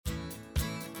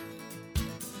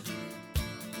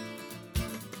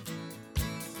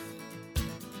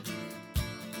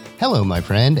Hello, my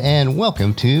friend, and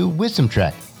welcome to Wisdom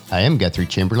Trek. I am Guthrie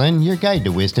Chamberlain, your guide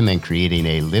to wisdom and creating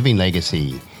a living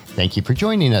legacy. Thank you for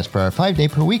joining us for our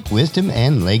 5-day-per-week Wisdom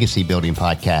and Legacy Building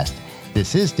podcast.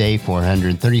 This is day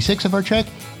 436 of our trek,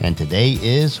 and today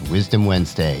is Wisdom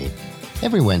Wednesday.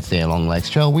 Every Wednesday along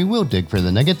Life's Trail, we will dig for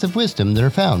the nuggets of wisdom that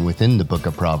are found within the book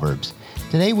of Proverbs.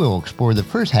 Today, we will explore the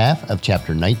first half of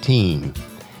chapter 19.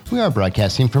 We are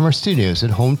broadcasting from our studios at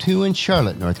Home 2 in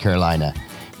Charlotte, North Carolina.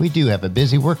 We do have a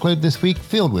busy workload this week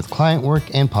filled with client work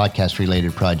and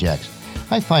podcast-related projects.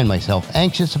 I find myself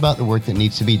anxious about the work that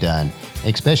needs to be done,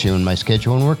 especially when my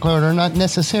schedule and workload are not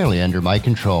necessarily under my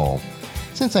control.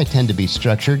 Since I tend to be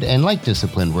structured and like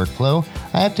disciplined workflow,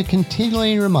 I have to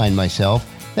continually remind myself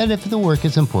that if the work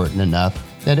is important enough,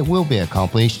 that it will be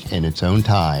accomplished in its own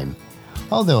time.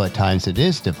 Although at times it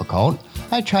is difficult,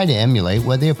 I try to emulate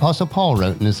what the Apostle Paul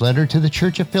wrote in his letter to the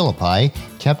Church of Philippi,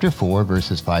 chapter 4,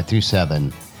 verses 5 through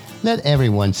 7. Let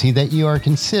everyone see that you are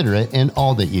considerate in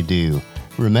all that you do.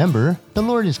 Remember, the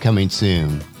Lord is coming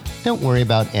soon. Don't worry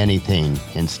about anything.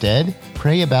 Instead,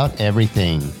 pray about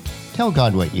everything. Tell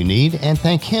God what you need and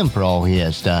thank Him for all He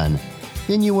has done.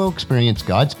 Then you will experience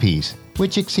God's peace,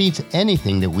 which exceeds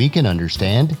anything that we can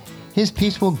understand. His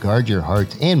peace will guard your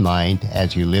hearts and mind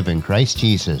as you live in Christ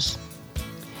Jesus.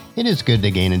 It is good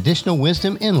to gain additional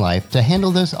wisdom in life to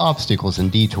handle those obstacles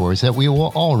and detours that we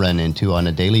will all run into on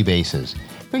a daily basis.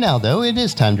 For now, though, it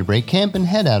is time to break camp and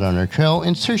head out on our trail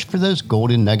and search for those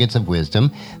golden nuggets of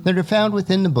wisdom that are found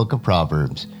within the book of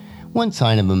Proverbs. One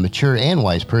sign of a mature and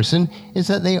wise person is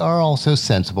that they are also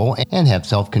sensible and have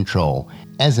self-control.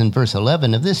 As in verse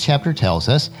 11 of this chapter tells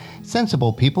us,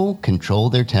 sensible people control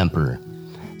their temper.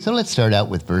 So let's start out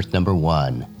with verse number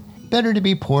 1. Better to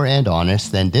be poor and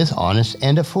honest than dishonest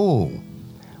and a fool.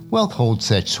 Wealth holds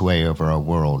such sway over our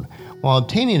world. While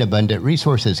obtaining abundant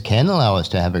resources can allow us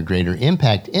to have a greater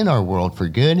impact in our world for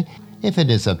good, if it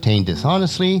is obtained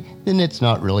dishonestly, then it's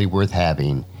not really worth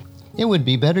having. It would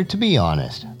be better to be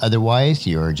honest, otherwise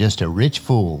you are just a rich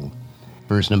fool.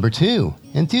 Verse number 2,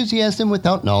 enthusiasm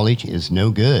without knowledge is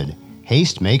no good.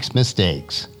 Haste makes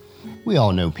mistakes. We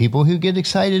all know people who get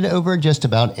excited over just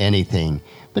about anything,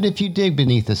 but if you dig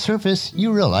beneath the surface,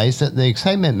 you realize that the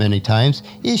excitement many times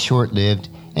is short-lived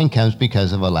and comes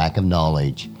because of a lack of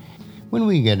knowledge. When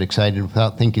we get excited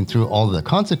without thinking through all the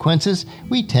consequences,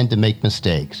 we tend to make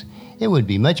mistakes. It would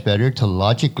be much better to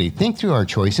logically think through our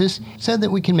choices so that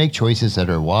we can make choices that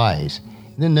are wise.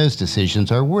 Then those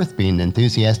decisions are worth being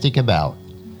enthusiastic about.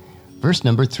 Verse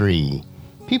number 3.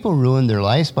 People ruin their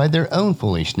lives by their own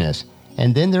foolishness,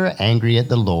 and then they're angry at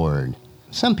the Lord.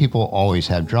 Some people always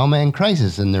have drama and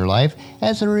crisis in their life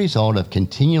as a result of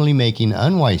continually making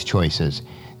unwise choices.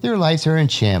 Their lives are in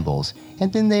shambles,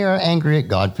 and then they are angry at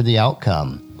God for the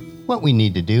outcome. What we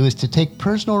need to do is to take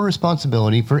personal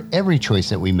responsibility for every choice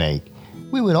that we make.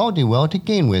 We would all do well to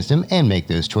gain wisdom and make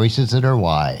those choices that are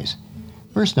wise.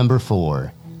 Verse number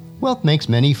 4. Wealth makes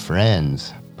many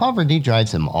friends. Poverty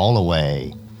drives them all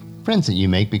away. Friends that you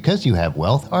make because you have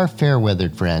wealth are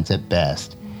fair-weathered friends at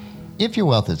best. If your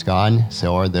wealth is gone,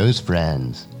 so are those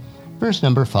friends. Verse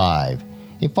number 5.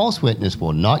 A false witness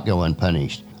will not go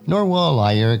unpunished, nor will a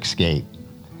liar escape.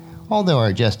 Although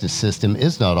our justice system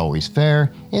is not always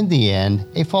fair, in the end,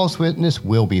 a false witness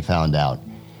will be found out.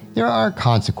 There are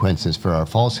consequences for our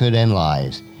falsehood and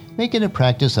lies. Make it a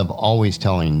practice of always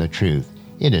telling the truth.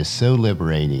 It is so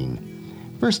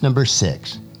liberating. Verse number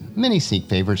 6. Many seek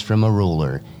favors from a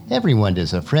ruler. Everyone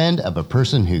is a friend of a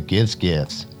person who gives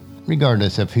gifts.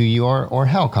 Regardless of who you are or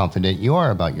how confident you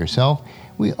are about yourself,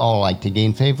 we all like to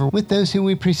gain favor with those who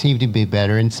we perceive to be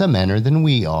better in some manner than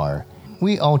we are.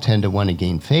 We all tend to want to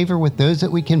gain favor with those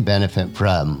that we can benefit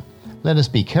from. Let us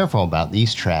be careful about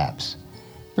these traps.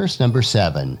 Verse number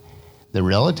 7. The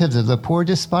relatives of the poor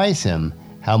despise him.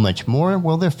 How much more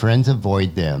will their friends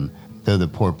avoid them? Though the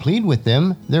poor plead with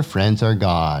them, their friends are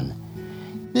gone.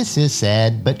 This is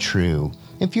sad but true.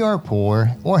 If you are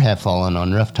poor or have fallen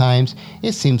on rough times,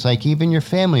 it seems like even your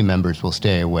family members will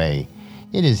stay away.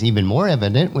 It is even more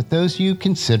evident with those you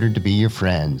consider to be your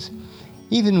friends.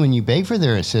 Even when you beg for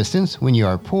their assistance when you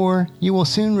are poor, you will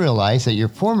soon realize that your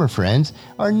former friends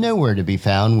are nowhere to be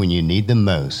found when you need them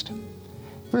most.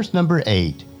 Verse number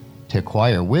 8. To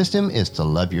acquire wisdom is to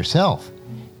love yourself.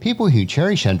 People who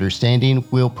cherish understanding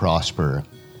will prosper.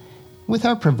 With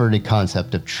our perverted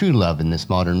concept of true love in this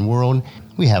modern world,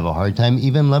 we have a hard time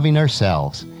even loving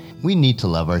ourselves. We need to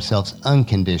love ourselves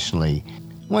unconditionally.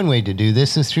 One way to do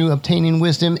this is through obtaining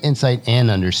wisdom, insight, and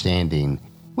understanding.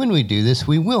 When we do this,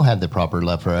 we will have the proper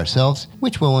love for ourselves,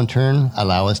 which will in turn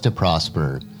allow us to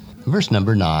prosper. Verse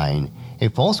number 9. A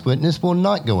false witness will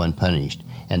not go unpunished,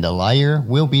 and a liar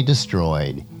will be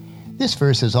destroyed. This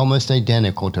verse is almost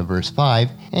identical to verse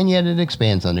 5, and yet it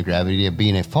expands on the gravity of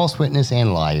being a false witness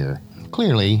and liar.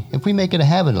 Clearly, if we make it a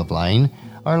habit of lying,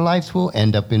 our lives will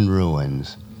end up in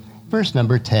ruins. Verse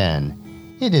number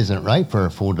 10. It isn't right for a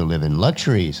fool to live in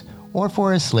luxuries, or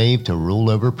for a slave to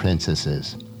rule over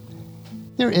princesses.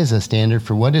 There is a standard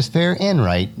for what is fair and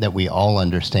right that we all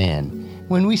understand.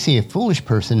 When we see a foolish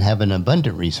person having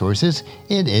abundant resources,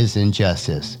 it is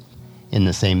injustice. In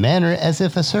the same manner as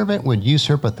if a servant would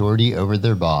usurp authority over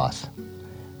their boss.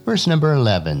 Verse number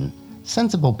 11.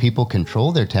 Sensible people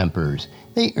control their tempers.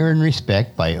 They earn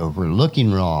respect by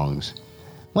overlooking wrongs.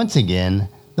 Once again,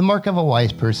 the mark of a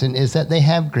wise person is that they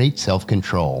have great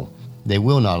self-control. They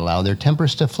will not allow their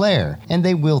tempers to flare, and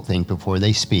they will think before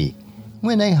they speak.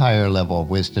 When a higher level of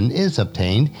wisdom is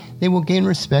obtained, they will gain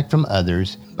respect from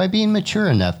others by being mature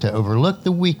enough to overlook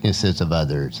the weaknesses of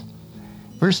others.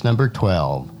 Verse number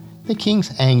 12. The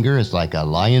king's anger is like a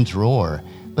lion's roar,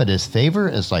 but his favor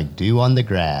is like dew on the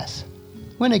grass.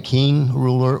 When a king,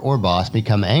 ruler, or boss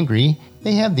become angry,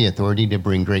 they have the authority to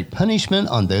bring great punishment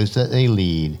on those that they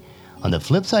lead. On the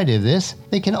flip side of this,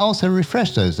 they can also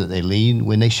refresh those that they lead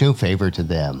when they show favor to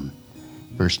them.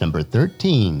 Verse number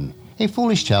 13. A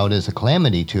foolish child is a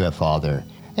calamity to a father.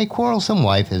 A quarrelsome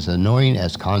wife is annoying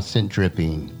as constant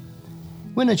dripping.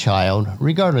 When a child,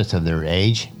 regardless of their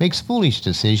age, makes foolish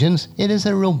decisions, it is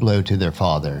a real blow to their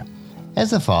father.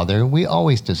 As a father, we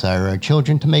always desire our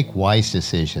children to make wise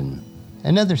decisions.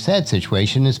 Another sad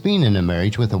situation is being in a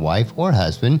marriage with a wife or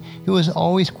husband who is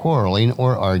always quarreling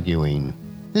or arguing.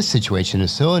 This situation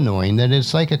is so annoying that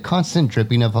it's like a constant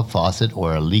dripping of a faucet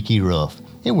or a leaky roof.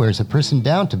 It wears a person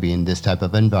down to be in this type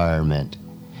of environment.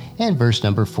 And verse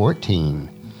number 14.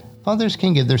 Fathers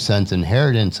can give their sons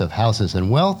inheritance of houses and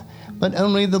wealth, but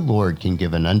only the Lord can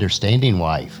give an understanding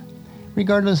wife.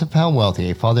 Regardless of how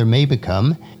wealthy a father may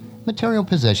become, material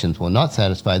possessions will not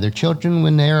satisfy their children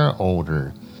when they are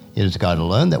older. It is God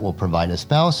alone that will provide a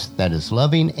spouse that is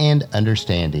loving and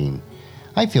understanding.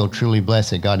 I feel truly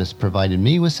blessed that God has provided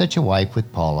me with such a wife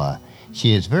with Paula.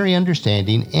 She is very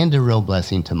understanding and a real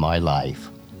blessing to my life.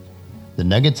 The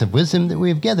nuggets of wisdom that we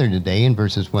have gathered today in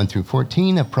verses 1 through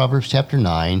 14 of Proverbs chapter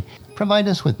 9 provide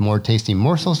us with more tasty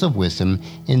morsels of wisdom,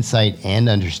 insight, and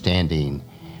understanding.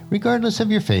 Regardless of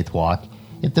your faith walk,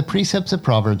 if the precepts of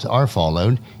Proverbs are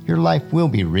followed, your life will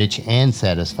be rich and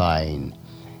satisfying.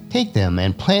 Take them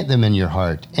and plant them in your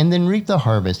heart, and then reap the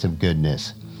harvest of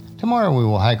goodness. Tomorrow we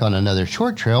will hike on another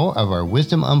short trail of our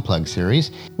Wisdom Unplugged series,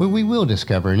 where we will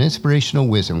discover an inspirational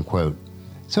wisdom quote.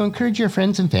 So encourage your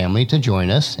friends and family to join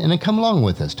us and come along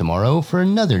with us tomorrow for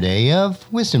another day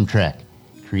of Wisdom Trek,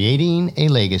 creating a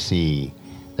legacy.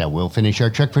 That will finish our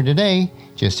trek for today.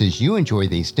 Just as you enjoy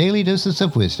these daily doses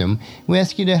of wisdom, we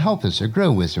ask you to help us to grow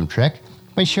Wisdom Trek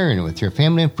by sharing it with your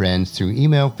family and friends through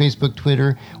email, Facebook,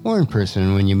 Twitter, or in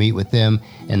person when you meet with them,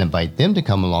 and invite them to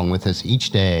come along with us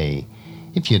each day.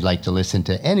 If you'd like to listen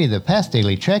to any of the past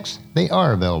daily treks, they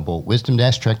are available at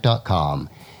wisdom-trek.com.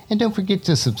 And don't forget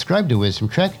to subscribe to Wisdom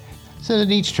Trek so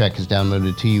that each trek is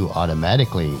downloaded to you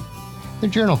automatically. The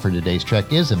journal for today's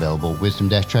trek is available at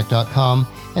wisdom-trek.com,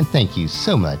 and thank you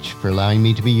so much for allowing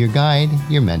me to be your guide,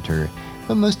 your mentor,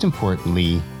 but most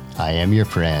importantly, I am your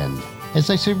friend, as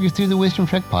I serve you through the Wisdom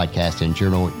Trek podcast and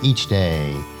journal each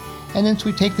day. And as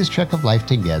we take this trek of life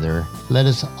together, let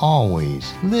us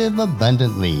always live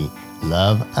abundantly,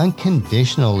 love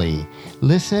unconditionally,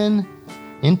 listen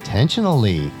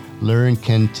intentionally, learn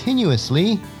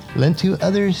continuously, lend to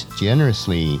others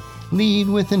generously, lead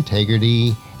with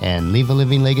integrity, and leave a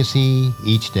living legacy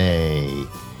each day.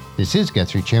 This is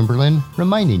Guthrie Chamberlain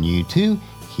reminding you to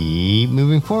keep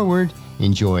moving forward,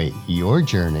 enjoy your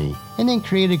journey, and then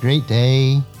create a great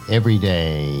day every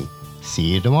day. See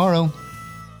you tomorrow.